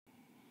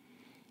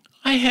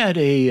I had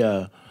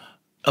a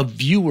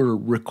viewer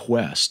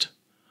request,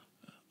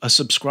 a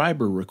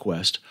subscriber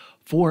request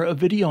for a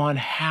video on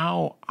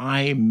how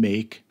I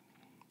make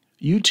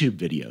YouTube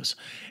videos.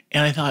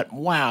 And I thought,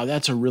 wow,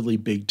 that's a really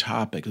big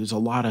topic. There's a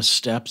lot of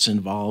steps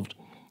involved.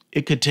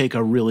 It could take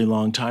a really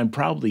long time,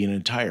 probably an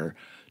entire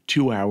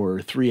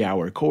 2-hour,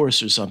 3-hour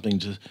course or something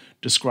to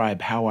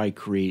describe how I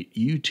create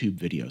YouTube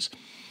videos.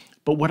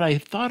 But what I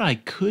thought I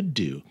could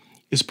do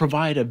is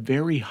provide a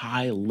very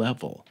high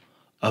level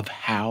of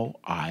how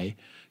I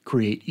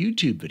create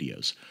YouTube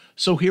videos.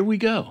 So here we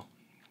go.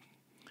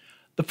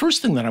 The first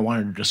thing that I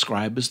wanted to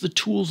describe is the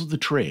tools of the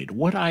trade,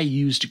 what I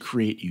use to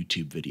create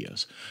YouTube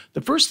videos.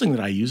 The first thing that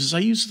I use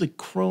is the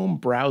Chrome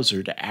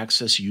browser to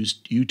access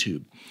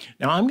YouTube.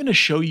 Now I'm going to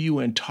show you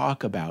and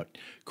talk about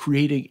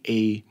creating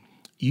a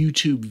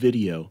YouTube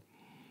video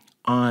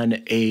on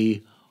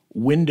a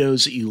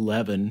Windows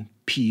 11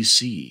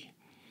 PC.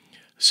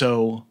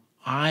 So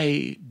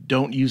I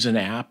don't use an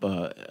app,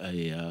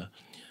 a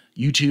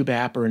YouTube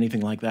app or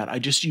anything like that. I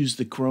just use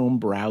the Chrome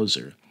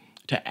browser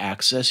to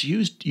access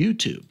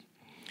YouTube.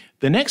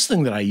 The next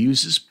thing that I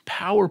use is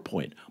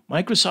PowerPoint,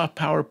 Microsoft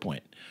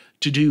PowerPoint,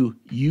 to do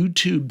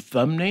YouTube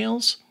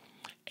thumbnails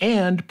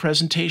and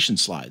presentation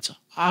slides,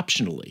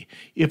 optionally,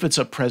 if it's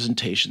a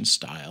presentation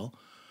style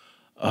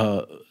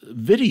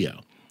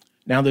video.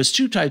 Now, there's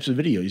two types of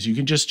videos. You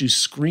can just do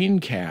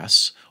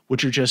screencasts,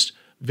 which are just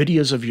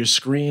videos of your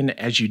screen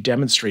as you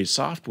demonstrate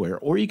software,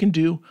 or you can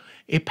do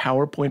a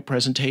PowerPoint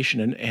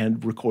presentation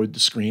and record the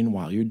screen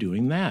while you're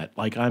doing that,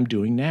 like I'm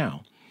doing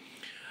now.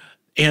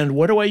 And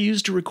what do I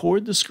use to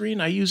record the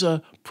screen? I use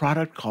a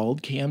product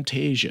called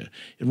Camtasia.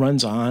 It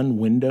runs on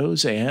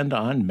Windows and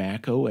on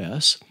Mac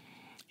OS.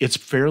 It's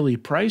fairly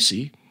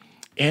pricey,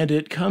 and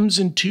it comes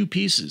in two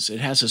pieces.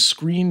 It has a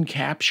screen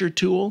capture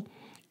tool,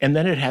 and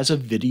then it has a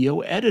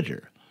video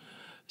editor.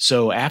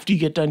 So after you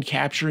get done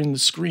capturing the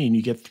screen,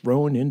 you get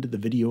thrown into the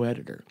video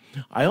editor.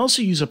 I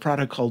also use a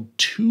product called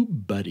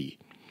TubeBuddy,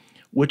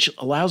 which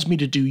allows me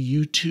to do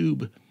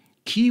YouTube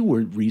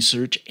keyword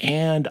research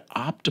and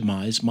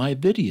optimize my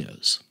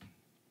videos.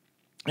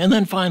 And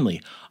then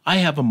finally, I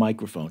have a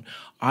microphone.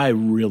 I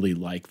really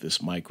like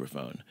this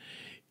microphone.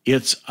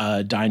 It's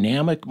a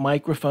dynamic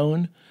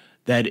microphone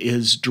that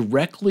is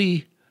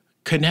directly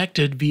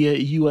connected via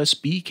a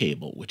USB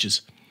cable, which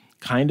is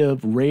kind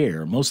of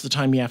rare. Most of the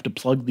time you have to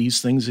plug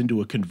these things into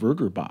a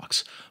converter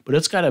box, but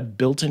it's got a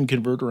built-in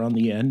converter on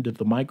the end of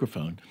the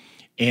microphone,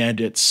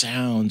 and it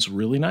sounds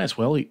really nice.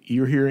 Well,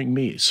 you're hearing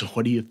me, so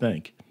what do you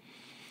think?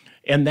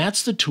 And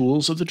that's the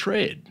tools of the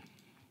trade.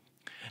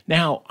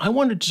 Now, I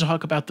wanted to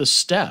talk about the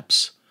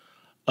steps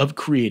of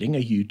creating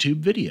a YouTube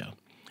video.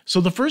 So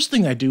the first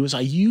thing I do is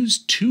I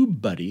use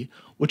TubeBuddy,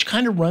 which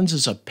kind of runs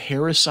as a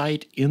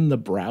parasite in the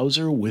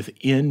browser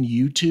within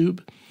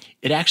YouTube.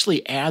 It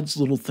actually adds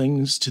little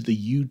things to the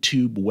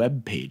YouTube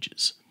web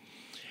pages.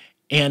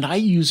 And I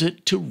use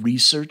it to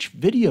research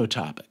video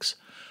topics.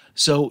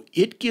 So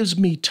it gives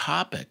me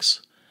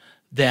topics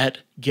that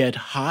get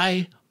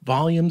high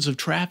volumes of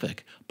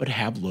traffic, but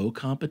have low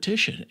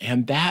competition.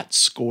 And that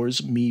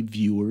scores me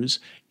viewers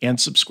and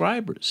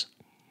subscribers.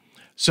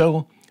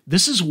 So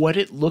this is what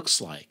it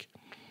looks like.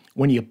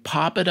 When you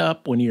pop it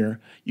up,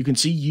 you can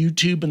see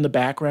YouTube in the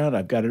background.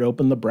 I've got it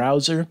open the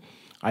browser.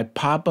 I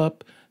pop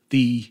up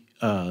the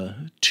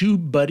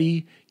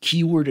TubeBuddy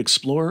Keyword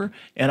Explorer,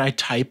 and I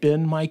type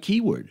in my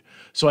keyword.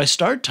 So I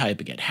start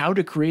typing it, how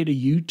to create a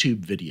YouTube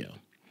video.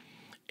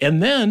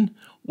 And then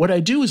what I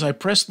do is I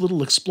press the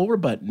little Explore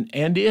button,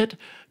 and it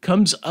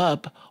comes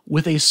up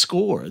with a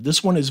score.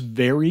 This one is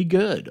very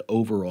good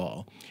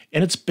overall.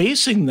 And it's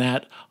basing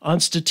that on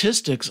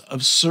statistics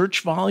of search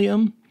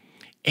volume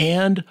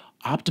and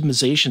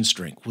optimization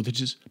strength,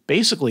 which is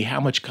basically how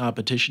much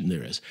competition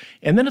there is.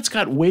 And then it's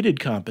got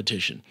weighted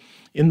competition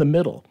in the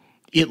middle.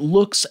 It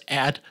looks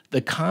at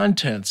the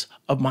contents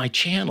of my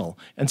channel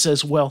and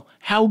says, well,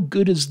 how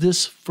good is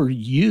this for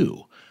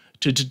you,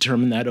 to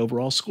determine that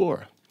overall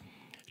score.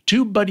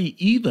 TubeBuddy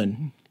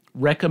even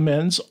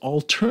recommends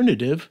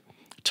alternative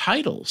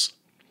titles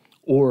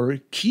or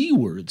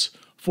keywords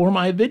for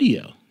my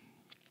video,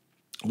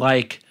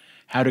 like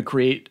how to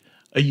create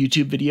a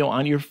YouTube video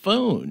on your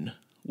phone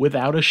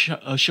without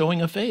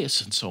showing a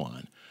face and so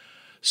on.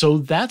 So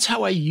that's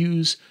how I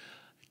use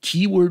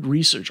keyword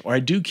research, or I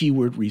do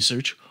keyword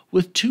research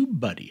with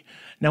TubeBuddy.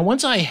 Now,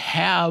 once I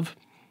have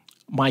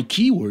my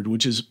keyword,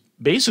 which is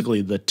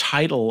basically the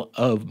title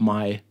of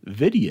my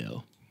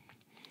video,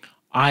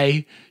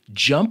 I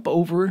jump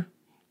over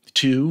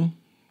to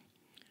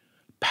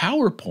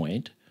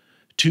PowerPoint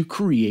to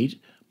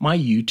create my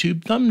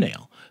YouTube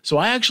thumbnail. So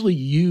I actually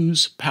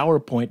use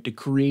PowerPoint to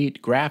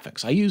create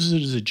graphics. I use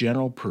it as a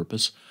general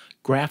purpose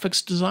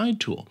graphics design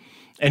tool.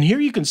 And here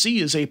you can see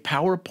is a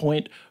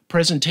PowerPoint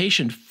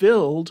presentation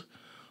filled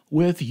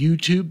with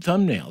YouTube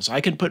thumbnails. I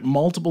can put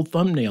multiple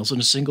thumbnails in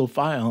a single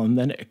file and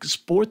then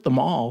export them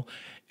all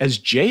as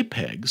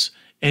JPEGs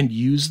and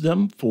use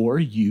them for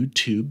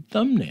YouTube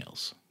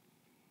thumbnails.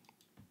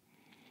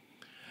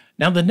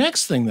 Now, the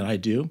next thing that I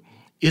do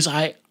is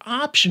I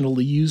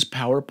optionally use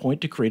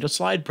PowerPoint to create a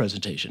slide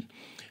presentation.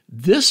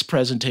 This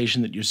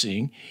presentation that you're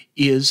seeing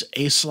is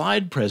a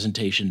slide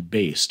presentation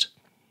based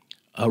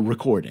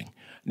recording.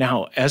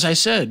 Now, as I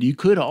said, you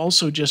could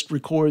also just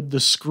record the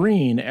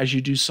screen as you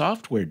do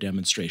software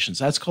demonstrations.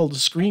 That's called a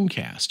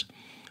screencast.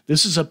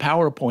 This is a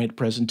PowerPoint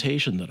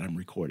presentation that I'm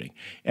recording,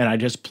 and I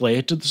just play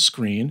it to the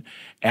screen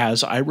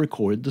as I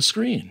record the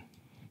screen.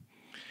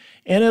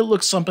 And it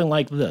looks something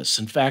like this.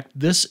 In fact,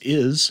 this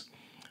is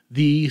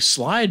the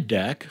slide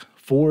deck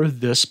for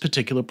this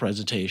particular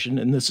presentation,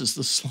 and this is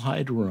the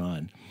slide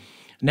run.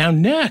 Now,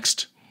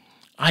 next,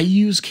 I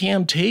use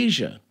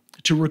Camtasia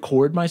to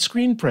record my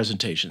screen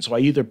presentation. So I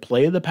either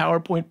play the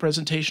PowerPoint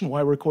presentation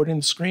while recording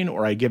the screen,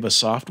 or I give a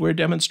software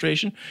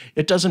demonstration.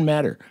 It doesn't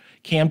matter.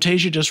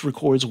 Camtasia just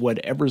records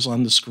whatever's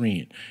on the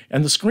screen.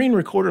 And the screen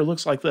recorder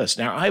looks like this.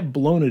 Now, I've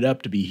blown it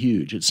up to be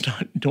huge. It's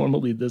not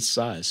normally this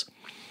size.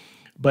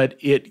 But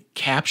it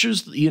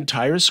captures the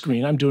entire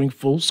screen. I'm doing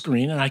full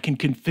screen, and I can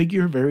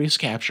configure various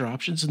capture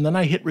options, and then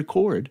I hit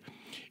record.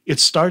 It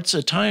starts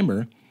a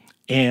timer,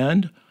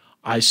 and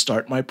I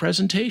start my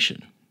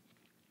presentation,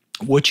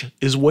 which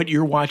is what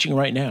you're watching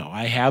right now.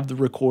 I have the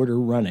recorder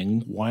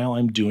running while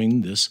I'm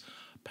doing this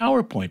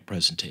PowerPoint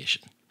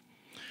presentation.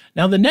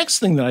 Now, the next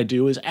thing that I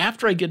do is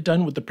after I get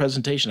done with the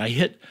presentation, I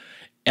hit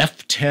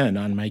F10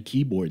 on my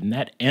keyboard, and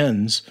that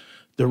ends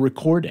the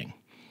recording.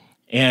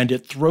 And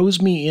it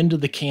throws me into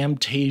the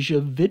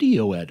Camtasia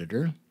video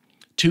editor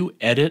to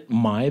edit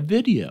my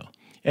video.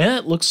 And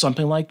it looks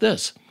something like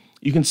this.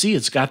 You can see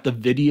it's got the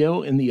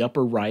video in the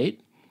upper right.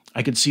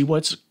 I can see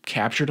what's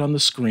captured on the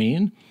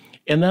screen.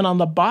 And then on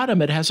the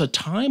bottom, it has a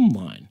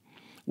timeline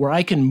where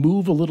I can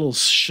move a little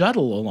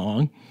shuttle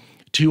along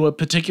to a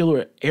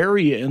particular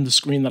area in the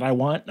screen that I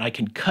want. I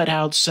can cut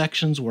out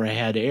sections where I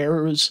had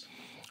errors.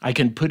 I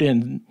can put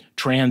in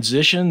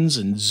transitions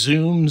and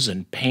zooms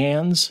and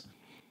pans.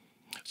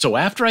 So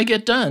after I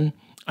get done,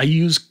 I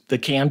use the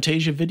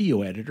Camtasia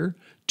video editor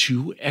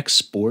to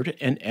export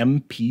an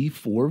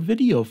MP4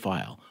 video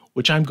file,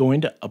 which I'm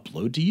going to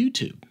upload to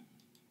YouTube.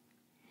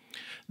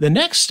 The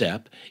next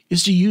step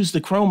is to use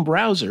the Chrome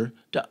browser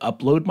to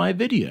upload my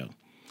video.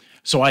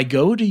 So I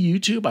go to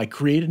YouTube, I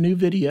create a new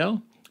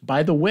video.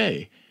 By the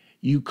way,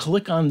 you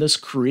click on this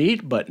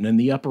Create button in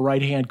the upper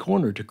right-hand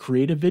corner to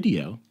create a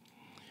video.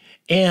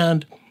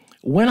 And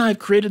when I've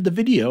created the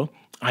video,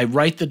 I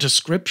write the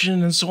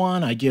description and so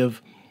on. I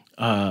give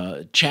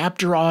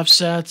chapter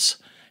offsets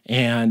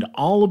and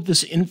all of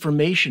this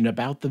information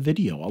about the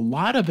video. A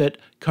lot of it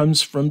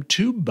comes from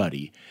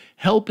TubeBuddy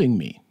helping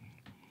me.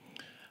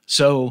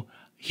 So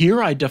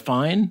here I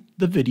define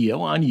the video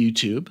on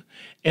YouTube,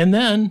 and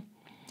then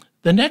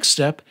the next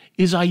step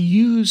is I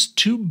use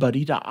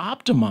TubeBuddy to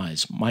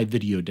optimize my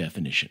video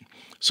definition.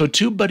 So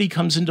TubeBuddy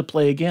comes into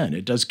play again.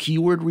 It does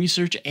keyword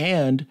research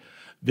and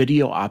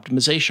video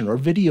optimization or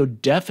video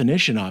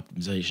definition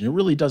optimization. It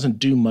really doesn't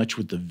do much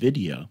with the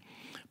video.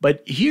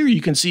 But here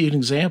you can see an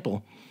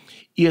example.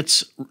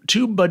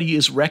 TubeBuddy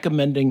is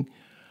recommending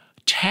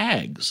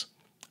tags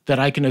that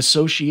I can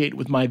associate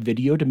with my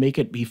video to make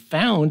it be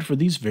found for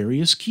these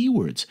various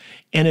keywords.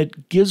 And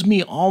it gives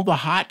me all the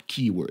hot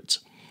keywords.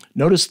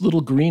 Notice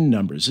little green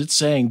numbers. It's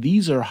saying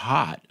these are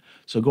hot,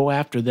 so go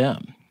after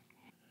them.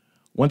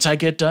 Once I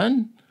get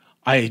done,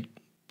 I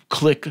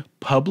click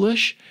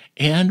Publish,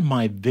 and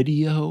my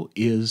video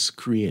is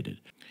created.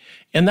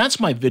 And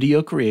that's my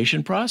video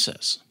creation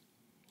process.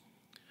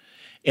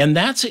 And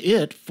that's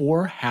it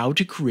for how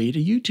to create a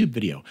YouTube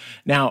video.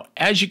 Now,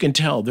 as you can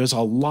tell, there's a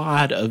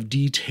lot of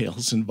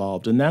details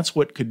involved, and that's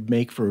what could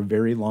make for a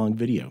very long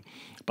video.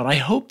 But I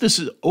hope this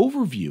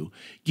overview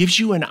gives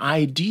you an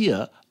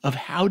idea of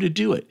how to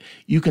do it.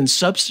 You can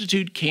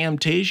substitute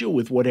Camtasia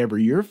with whatever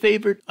your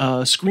favorite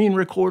screen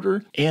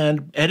recorder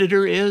and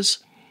editor is,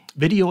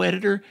 video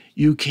editor.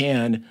 You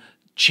can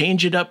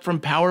change it up from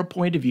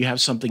PowerPoint if you have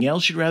something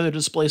else you'd rather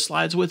display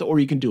slides with, or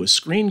you can do a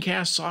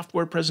screencast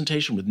software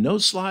presentation with no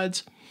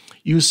slides.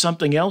 Use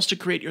something else to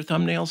create your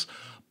thumbnails,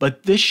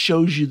 but this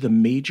shows you the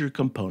major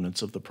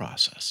components of the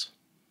process.